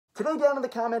Today down in the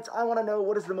comments, I want to know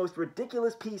what is the most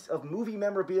ridiculous piece of movie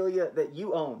memorabilia that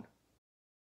you own.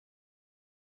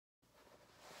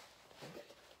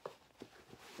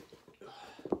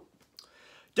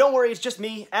 Don't worry, it's just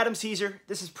me, Adam Cesare.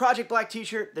 This is Project Black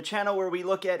T-Shirt, the channel where we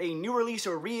look at a new release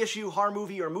or reissue horror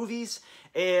movie or movies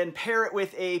and pair it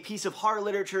with a piece of horror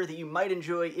literature that you might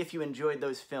enjoy if you enjoyed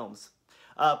those films.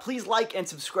 Please like and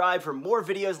subscribe for more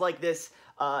videos like this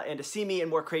and to see me in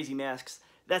more crazy masks.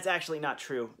 That's actually not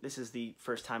true. This is the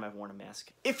first time I've worn a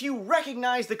mask. If you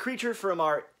recognize the creature from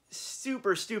our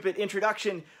super stupid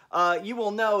introduction, you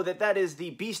will know that that is the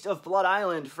Beast of Blood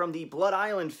Island from the Blood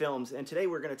Island films, and today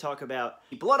we're going to talk about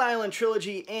the Blood Island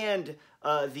trilogy and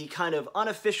the kind of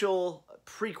unofficial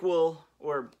prequel,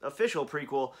 or official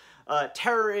prequel,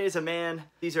 Terror is a Man.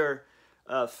 These are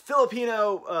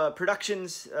Filipino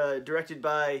productions directed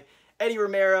by Eddie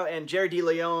Romero and Gerry de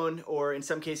Leon, or in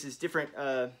some cases different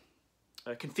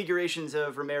configurations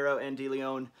of Romero and de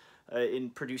Leon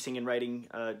in producing and writing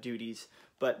duties.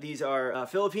 But these are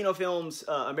Filipino films,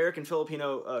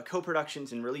 American-Filipino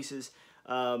co-productions and releases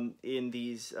in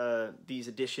these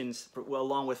editions, well,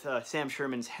 along with Sam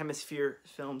Sherman's Hemisphere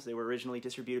films. They were originally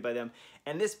distributed by them.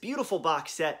 And this beautiful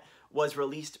box set was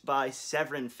released by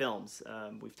Severin Films.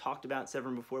 We've talked about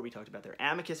Severin before. We talked about their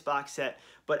Amicus box set.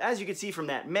 But as you can see from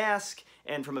that mask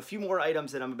and from a few more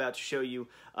items that I'm about to show you,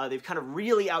 they've kind of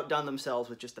really outdone themselves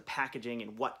with just the packaging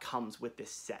and what comes with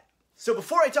this set. So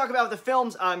before I talk about the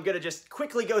films, I'm going to just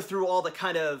quickly go through all the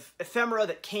kind of ephemera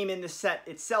that came in the set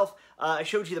itself. I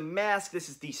showed you the mask. This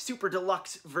is the super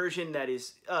deluxe version that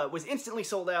was instantly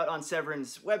sold out on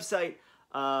Severin's website.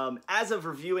 As of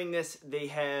reviewing this, they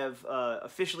have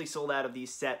officially sold out of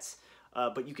these sets,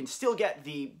 but you can still get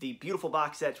the beautiful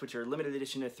box sets, which are limited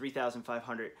edition at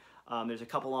 3,500. There's a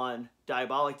couple on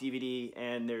Diabolic DVD,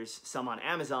 and there's some on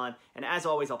Amazon. And as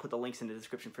always, I'll put the links in the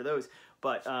description for those.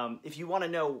 But if you want to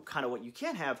know kind of what you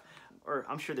can have, or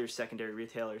I'm sure there's secondary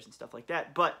retailers and stuff like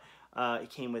that, but it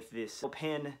came with this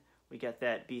pin. We got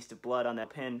that Beast of Blood on that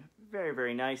pin. Very,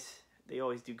 very nice. They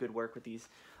always do good work with these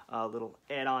little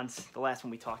add-ons. The last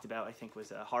one we talked about, I think,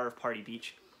 was Horror of Party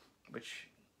Beach, which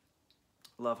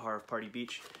love Horror of Party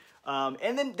Beach.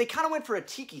 And then they kind of went for a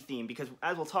tiki theme because,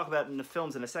 as we'll talk about in the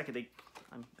films in a second,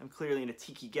 I'm clearly in a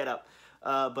tiki getup.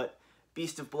 But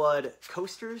Beast of Blood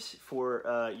coasters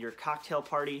for your cocktail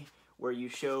party where you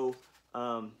show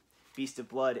Beast of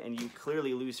Blood and you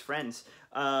clearly lose friends.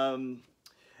 A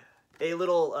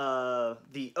little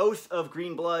The Oath of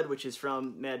Green Blood, which is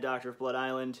from Mad Doctor of Blood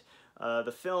Island,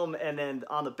 the film, and then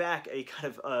on the back a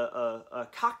kind of a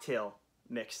cocktail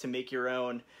mix to make your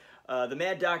own. The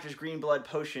Mad Doctor's Green Blood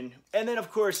Potion. And then,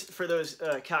 of course, for those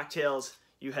cocktails,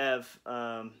 you have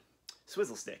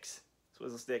Swizzle Sticks.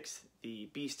 Swizzle Sticks, the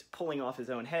Beast pulling off his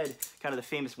own head, kind of the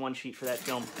famous one sheet for that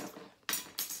film.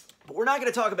 But we're not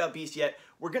going to talk about Beast yet.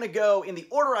 We're going to go in the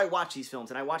order I watch these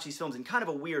films, and I watch these films in kind of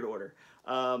a weird order.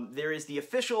 There is the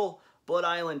official Blood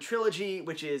Island trilogy,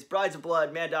 which is Brides of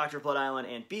Blood, Mad Doctor of Blood Island,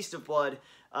 and Beast of Blood.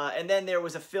 And then there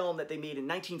was a film that they made in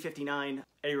 1959,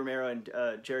 Eddie Romero and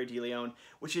Gerry de Leon,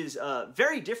 which is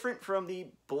very different from the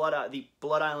Blood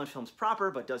Island films proper,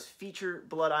 but does feature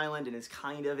Blood Island and is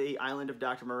kind of a Island of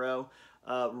Dr. Moreau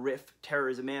riff, Terror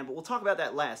is a Man. But we'll talk about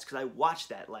that last, because I watched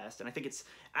that last, and I think it's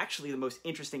actually the most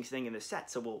interesting thing in the set,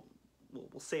 so we'll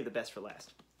save the best for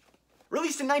last.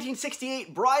 Released in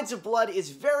 1968, Brides of Blood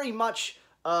is very much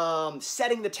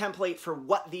setting the template for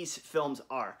what these films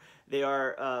are. They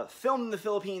are filmed in the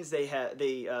Philippines. They have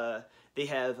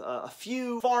a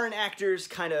few foreign actors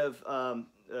kind of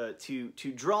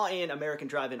to draw in American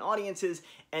drive-in audiences,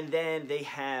 and then they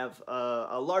have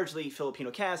a largely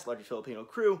Filipino cast, largely Filipino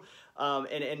crew,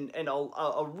 and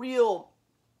a real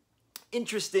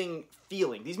interesting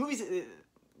feeling. These movies,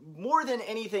 more than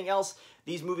anything else,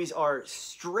 these movies are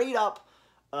straight up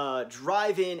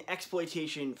drive-in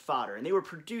exploitation fodder, and they were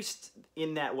produced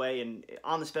in that way. And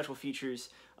on the special features,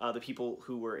 the people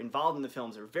who were involved in the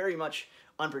films are very much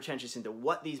unpretentious into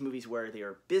what these movies were. They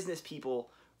are business people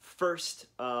first,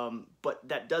 but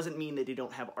that doesn't mean that they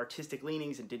don't have artistic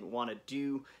leanings and didn't want to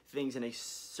do things in a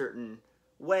certain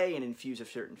way and infuse a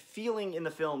certain feeling in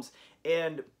the films.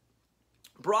 And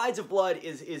Brides of Blood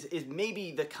is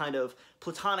maybe the kind of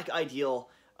platonic ideal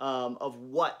of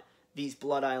what these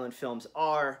Blood Island films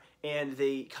are, and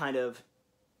they kind of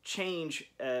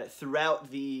change throughout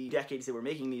the decades that we're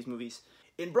making these movies.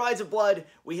 In Brides of Blood,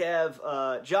 we have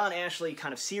John Ashley,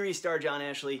 kind of series star John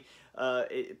Ashley,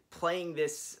 playing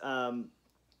this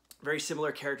very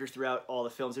similar character throughout all the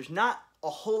films. There's not a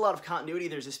whole lot of continuity.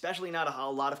 There's especially not a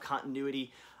lot of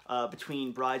continuity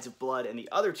between Brides of Blood and the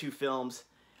other two films,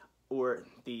 or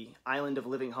the Island of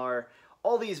Living Horror,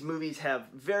 all these movies have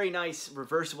very nice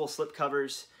reversible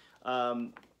slipcovers.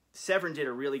 Severin did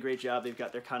a really great job. They've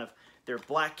got their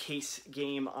black case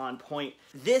game on point.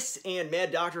 This and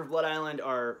Mad Doctor of Blood Island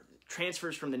are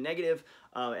transfers from the negative,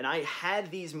 and I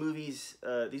had these movies.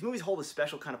 These movies hold a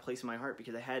special kind of place in my heart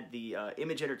because I had the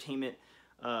Image Entertainment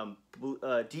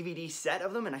DVD set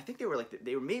of them, and I think they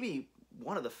were maybe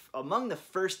among the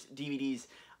first DVDs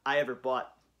I ever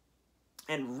bought.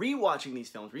 And rewatching these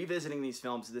films, revisiting these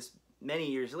films this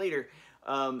many years later,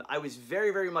 I was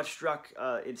very, very much struck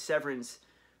in Severin's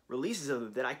releases of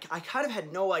them that I kind of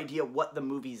had no idea what the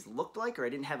movies looked like, or I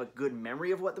didn't have a good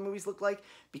memory of what the movies looked like,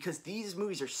 because these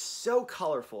movies are so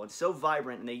colorful and so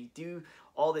vibrant, and they do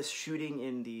all this shooting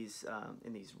in these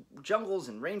jungles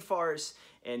and rainforests,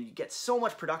 and you get so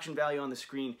much production value on the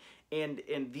screen. And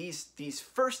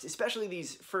especially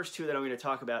these first two that I'm going to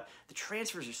talk about, the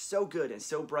transfers are so good and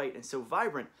so bright and so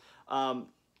vibrant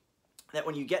that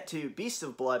when you get to Beasts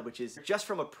of Blood, which is just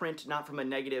from a print, not from a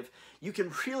negative, you can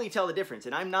really tell the difference.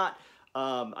 And I'm not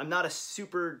a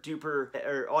super duper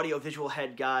or audio-visual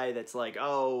head guy that's like,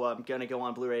 oh, I'm gonna go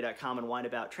on blu-ray.com and whine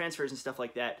about transfers and stuff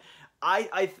like that.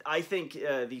 I think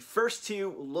the first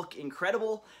two look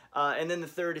incredible, and then the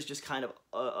third is just kind of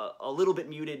a little bit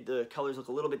muted. The colors look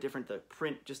a little bit different. The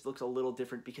print just looks a little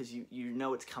different because you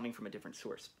know it's coming from a different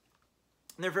source.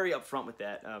 And they're very upfront with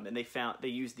that, and they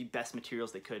used the best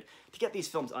materials they could to get these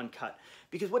films uncut.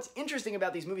 Because what's interesting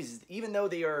about these movies is even though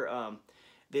they are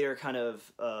kind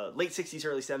of late 60s,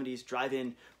 early 70s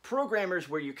drive-in programmers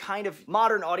where you kind of,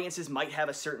 modern audiences might have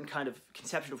a certain kind of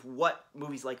conception of what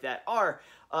movies like that are,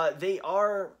 they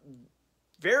are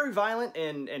very violent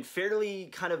and fairly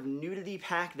kind of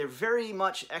nudity-packed. They're very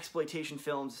much exploitation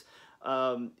films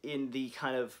in the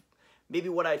kind of, maybe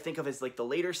what I think of as like the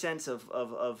later sense of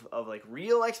like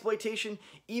real exploitation,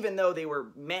 even though they were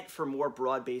meant for more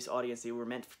broad-based audience. They were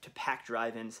meant to pack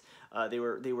drive-ins. They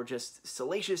were just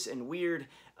salacious and weird,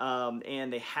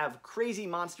 and they have crazy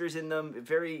monsters in them,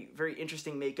 very, very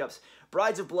interesting makeups.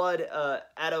 Brides of Blood,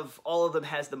 out of all of them,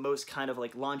 has the most kind of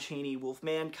like Lon Chaney,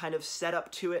 Wolfman kind of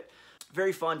setup to it.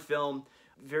 Very fun film.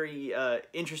 Very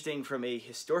interesting from a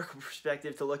historical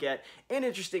perspective to look at, and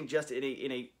interesting just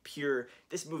in a pure,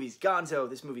 this movie's gonzo,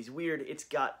 this movie's weird, it's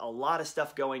got a lot of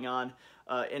stuff going on,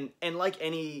 and like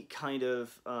any kind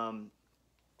of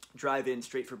drive-in,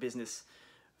 straight-for-business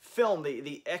film,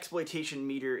 the exploitation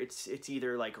meter, it's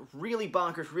either like really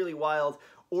bonkers, really wild,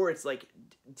 or it's like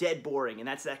dead boring, and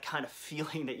that's that kind of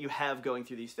feeling that you have going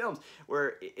through these films,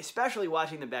 where, especially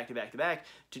watching them back to back to back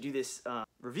to do this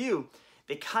review,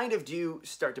 they kind of do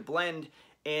start to blend,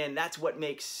 and that's what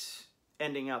makes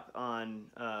ending up on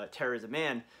Terror is a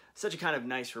Man such a kind of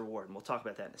nice reward, and we'll talk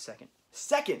about that in a second.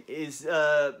 Second is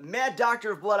Mad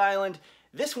Doctor of Blood Island.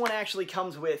 This one actually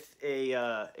comes with a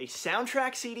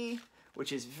soundtrack CD,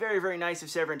 which is very, very nice of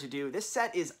Severin to do. This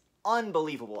set is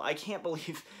unbelievable. I can't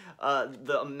believe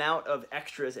the amount of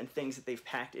extras and things that they've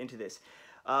packed into this.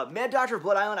 Mad Doctor of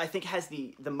Blood Island, I think, has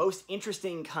the most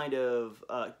interesting kind of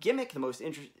gimmick, the most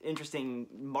interesting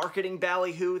marketing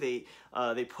ballyhoo. They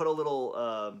put a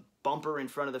little bumper in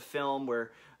front of the film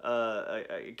where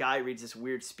a guy reads this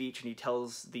weird speech, and he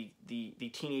tells the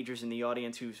teenagers in the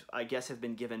audience, who I guess have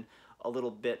been given a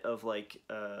little bit of like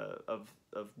of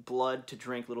blood to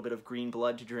drink, a little bit of green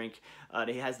blood to drink.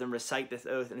 He has them recite this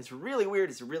oath, and it's really weird.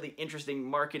 It's a really interesting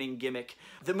marketing gimmick.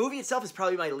 The movie itself is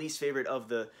probably my least favorite of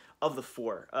the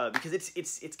four, because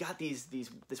it's got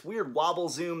this weird wobble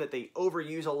zoom that they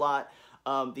overuse a lot.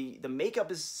 The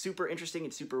makeup is super interesting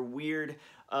and super weird.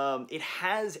 It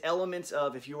has elements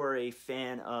of, if you are a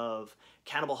fan of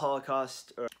Cannibal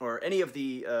Holocaust or any of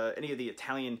the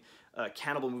Italian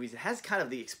cannibal movies, it has kind of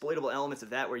the exploitable elements of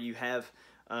that, where you have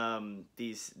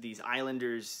these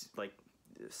islanders like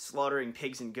slaughtering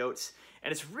pigs and goats,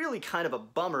 and it's really kind of a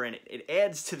bummer, and it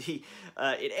adds to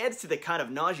the kind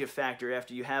of nausea factor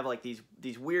after you have like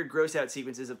these weird gross out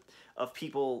sequences of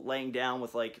people laying down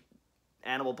with like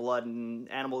animal blood and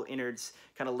animal innards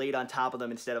kind of laid on top of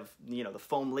them instead of, you know, the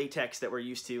foam latex that we're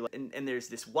used to, and there's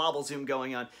this wobble zoom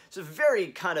going on. It's a very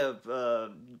kind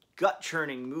of gut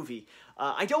churning movie.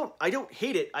 I don't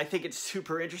hate it. I think it's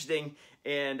super interesting,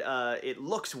 and it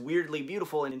looks weirdly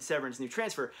beautiful in Severin's new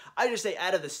transfer. I just say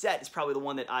out of the set, it's probably the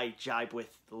one that I jibe with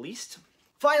the least.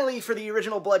 Finally, for the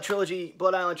original Blood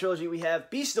Island trilogy, we have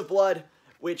Beast of Blood,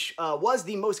 which was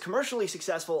the most commercially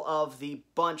successful of the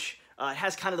bunch. It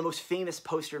has kind of the most famous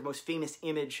poster, most famous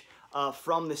image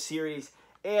from the series,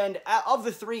 and of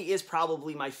the three is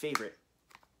probably my favorite.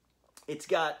 It's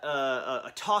got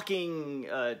a talking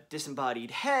disembodied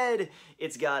head.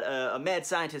 It's got a mad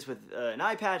scientist with an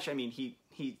eye patch. I mean, he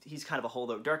he's kind of a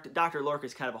holdover. Dr.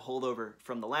 Lorca's kind of a holdover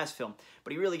from the last film,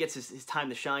 but he really gets his time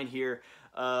to shine here.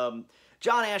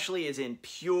 John Ashley is in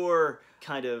pure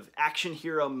kind of action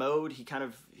hero mode.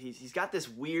 He's got this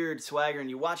weird swagger, and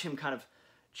you watch him kind of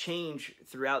change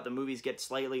throughout the movies, get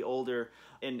slightly older,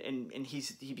 and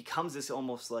he becomes this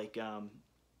almost like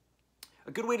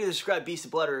a good way to describe Beast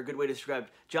of Blood, or a good way to describe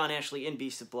John Ashley in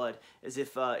Beast of Blood, is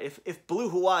if Blue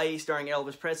Hawaii starring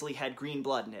Elvis Presley had green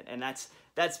blood in it, and that's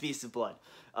Beast of Blood.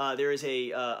 There is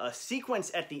a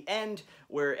sequence at the end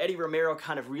where Eddie Romero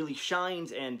kind of really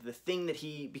shines, and the thing that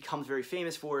he becomes very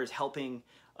famous for is helping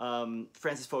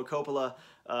Francis Ford Coppola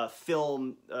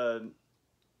film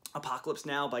Apocalypse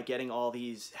Now by getting all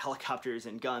these helicopters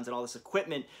and guns and all this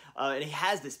equipment, and he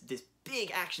has this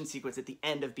big action sequence at the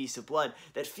end of Beast of Blood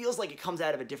that feels like it comes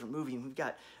out of a different movie. And we've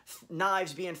got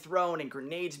knives being thrown and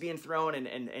grenades being thrown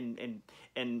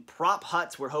and prop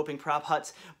huts. We're hoping prop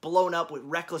huts blown up with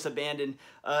reckless abandon.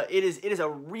 It is a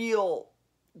real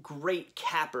great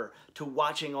capper to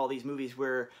watching all these movies,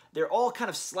 where they're all kind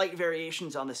of slight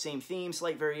variations on the same theme,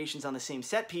 slight variations on the same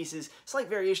set pieces, slight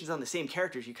variations on the same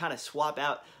characters. You kind of swap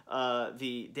out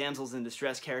the damsels in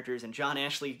distress characters, and John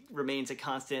Ashley remains a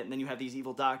constant, and then you have these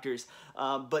evil doctors.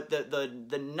 But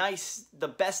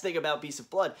the best thing about Beast of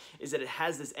Blood is that it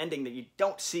has this ending that you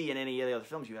don't see in any of the other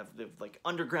films. You have the like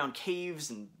underground caves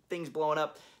and things blowing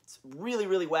up. It's really,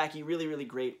 really wacky, really, really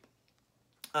great.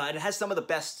 And it has some of the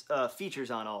best features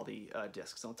on all the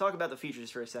discs. So I'll talk about the features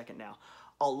for a second now.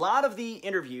 A lot of the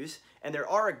interviews, and there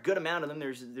are a good amount of them,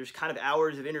 there's kind of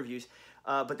hours of interviews,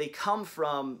 but they come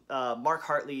from Mark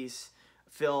Hartley's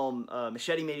film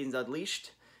Machete Maidens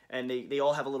Unleashed, and they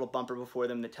all have a little bumper before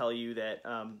them that tell you that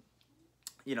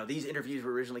these interviews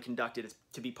were originally conducted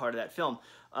to be part of that film.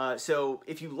 So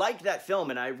if you liked that film,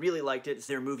 and I really liked it, it's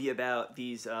their movie about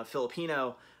these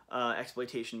Filipino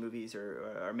exploitation movies,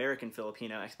 or American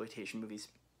Filipino exploitation movies.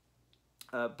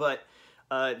 But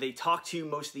they talk to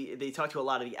a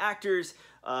lot of the actors.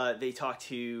 They talk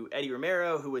to Eddie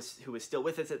Romero, who was still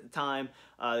with us at the time.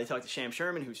 They talk to Sham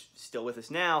Sherman, who's still with us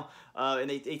now, and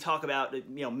they talk about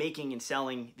making and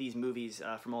selling these movies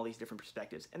from all these different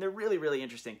perspectives, and they're really, really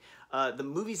interesting. The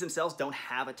movies themselves don't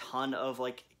have a ton of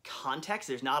like context.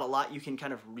 There's not a lot you can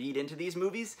kind of read into these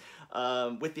movies,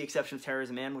 with the exception of Terror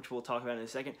is a Man, which we'll talk about in a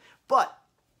second. But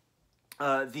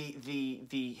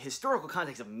the historical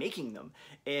context of making them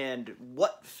and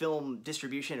what film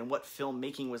distribution and what film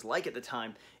making was like at the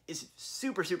time is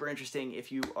super, super interesting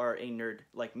if you are a nerd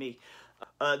like me.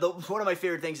 One of my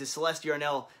favorite things is Celeste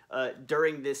Yarnell,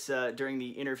 during the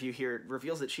interview here,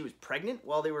 reveals that she was pregnant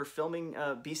while they were filming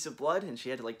Beasts of Blood, and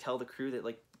she had to like tell the crew that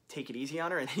like take it easy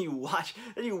on her, and then you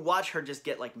watch her just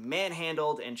get like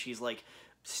manhandled, and she's like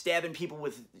stabbing people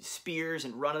with spears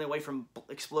and running away from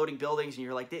exploding buildings, and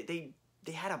you're like,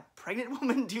 they had a pregnant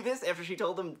woman do this after she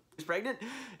told them she was pregnant?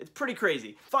 It's pretty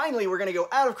crazy. Finally, we're going to go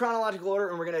out of chronological order,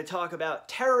 and we're going to talk about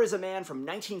Terror is a Man from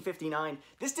 1959.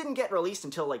 This didn't get released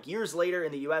until like years later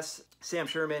in the US. Sam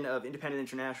Sherman of Independent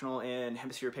International and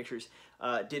Hemisphere Pictures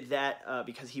did that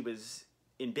because he was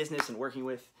in business and working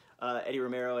with Eddie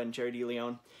Romero and Gerry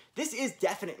DeLeon. This is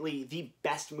definitely the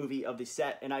best movie of the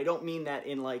set, and I don't mean that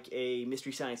in like a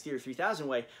Mystery Science Theater 3000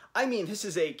 way. I mean this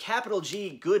is a capital G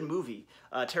good movie.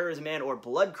 Terror is a Man, or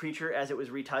Blood Creature as it was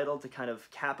retitled to kind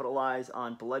of capitalize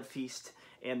on Blood Feast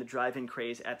and the drive-in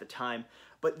craze at the time.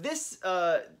 But this,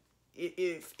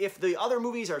 if the other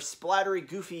movies are splattery,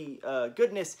 goofy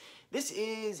goodness, this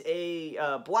is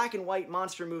a black and white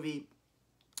monster movie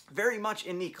very much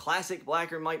in the classic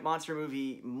black and white monster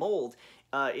movie mold.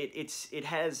 It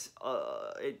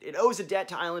owes a debt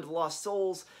to Island of Lost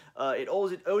Souls. It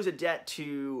owes a debt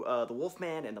to the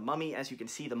Wolfman and the Mummy. As you can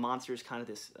see, the monster is kind of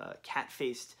this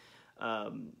cat-faced,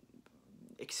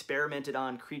 experimented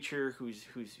on creature who's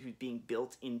being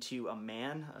built into a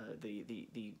man.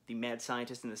 The mad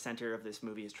scientist in the center of this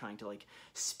movie is trying to like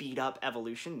speed up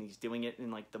evolution. He's doing it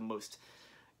in like the most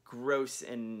gross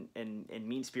and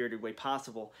mean-spirited way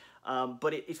possible.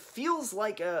 But it feels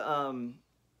like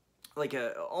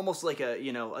almost like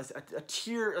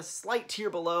a slight tier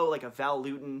below like a Val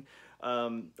Lewton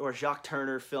or Jacques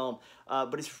Turner film,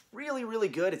 but it's really, really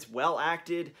good. It's well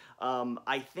acted.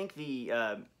 I think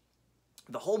the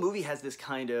whole movie has this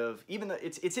kind of, even though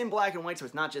it's in black and white, so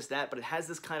it's not just that, but it has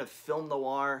this kind of film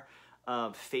noir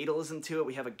fatalism to it.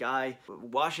 We have a guy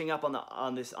washing up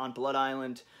on Blood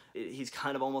Island. He's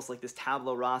kind of almost like this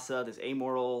tabula rasa, this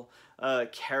amoral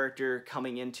character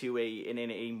coming into in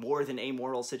a more than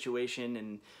amoral situation,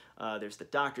 and There's the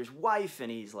doctor's wife,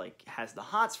 and he's like has the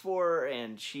hots for her,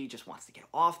 and she just wants to get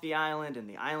off the island, and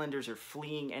the islanders are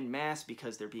fleeing en masse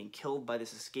because they're being killed by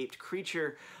this escaped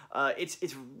creature.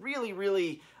 It's really,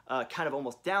 really kind of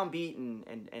almost downbeat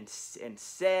and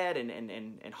sad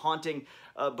and haunting,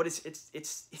 but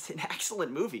it's an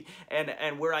excellent movie.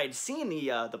 And where I had seen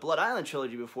the Blood Island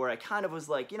trilogy before, I kind of was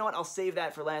like, you know what, I'll save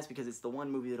that for last because it's the one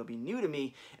movie that'll be new to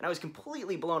me, and I was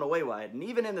completely blown away by it. And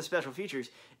even in the special features,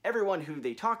 everyone who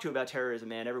they talk to about Terror is a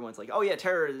Man, everyone's like, oh yeah,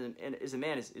 Terror is a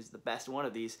Man is the best one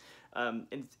of these, and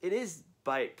it is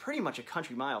by pretty much a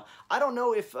country mile. I don't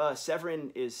know if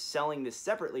Severin is selling this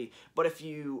separately, but if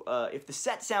the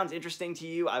set sounds interesting to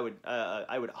you, I would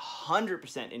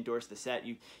 100% endorse the set.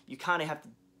 You kind of have to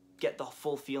get the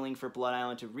full feeling for Blood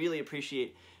Island to really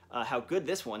appreciate how good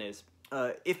this one is.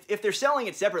 If they're selling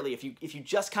it separately, if you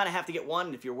just kind of have to get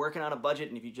one, if you're working on a budget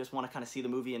and if you just want to kind of see the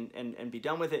movie and be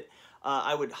done with it,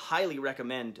 I would highly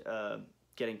recommend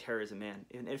getting Terror is a Man.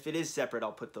 And if it is separate,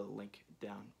 I'll put the link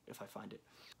down if I find it.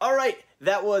 All right,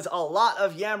 that was a lot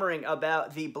of yammering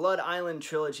about the Blood Island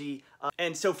trilogy.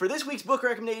 And so for this week's book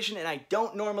recommendation, and I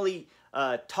don't normally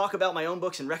talk about my own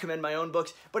books and recommend my own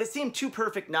books, but it seemed too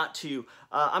perfect not to,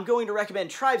 I'm going to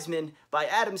recommend Tribesman by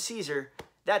Adam Cesare.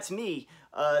 That's me.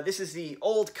 This is the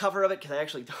old cover of it because I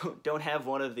actually don't have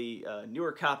one of the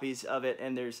newer copies of it,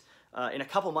 and there's in a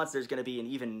couple months there's going to be an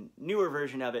even newer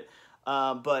version of it.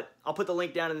 But I'll put the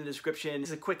link down in the description.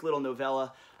 This is a quick little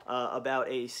novella about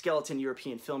a skeleton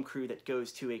European film crew that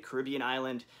goes to a Caribbean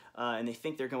island, and they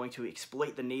think they're going to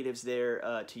exploit the natives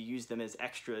there to use them as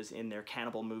extras in their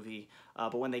cannibal movie.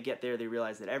 But when they get there, they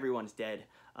realize that everyone's dead,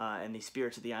 and the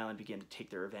spirits of the island begin to take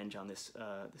their revenge on this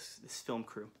film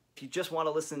crew. If you just want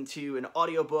to listen to an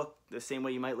audiobook the same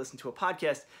way you might listen to a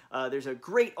podcast, there's a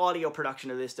great audio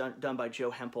production of this done by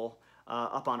Joe Hempel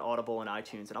up on Audible and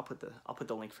iTunes, and I'll put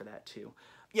the link for that too.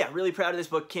 Yeah, really proud of this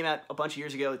book. Came out a bunch of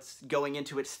years ago. It's going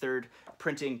into its third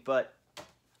printing, but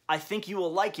I think you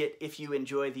will like it if you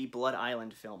enjoy the Blood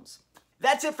Island films.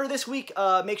 That's it for this week.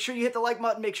 Make sure you hit the like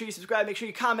button, make sure you subscribe, make sure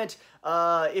you comment.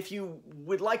 If you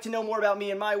would like to know more about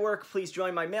me and my work, please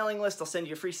join my mailing list. I'll send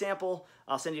you a free sample.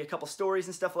 I'll send you a couple stories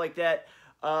and stuff like that.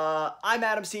 I'm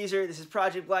Adam Cesare. This is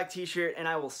Project Black T-Shirt, and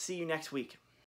I will see you next week.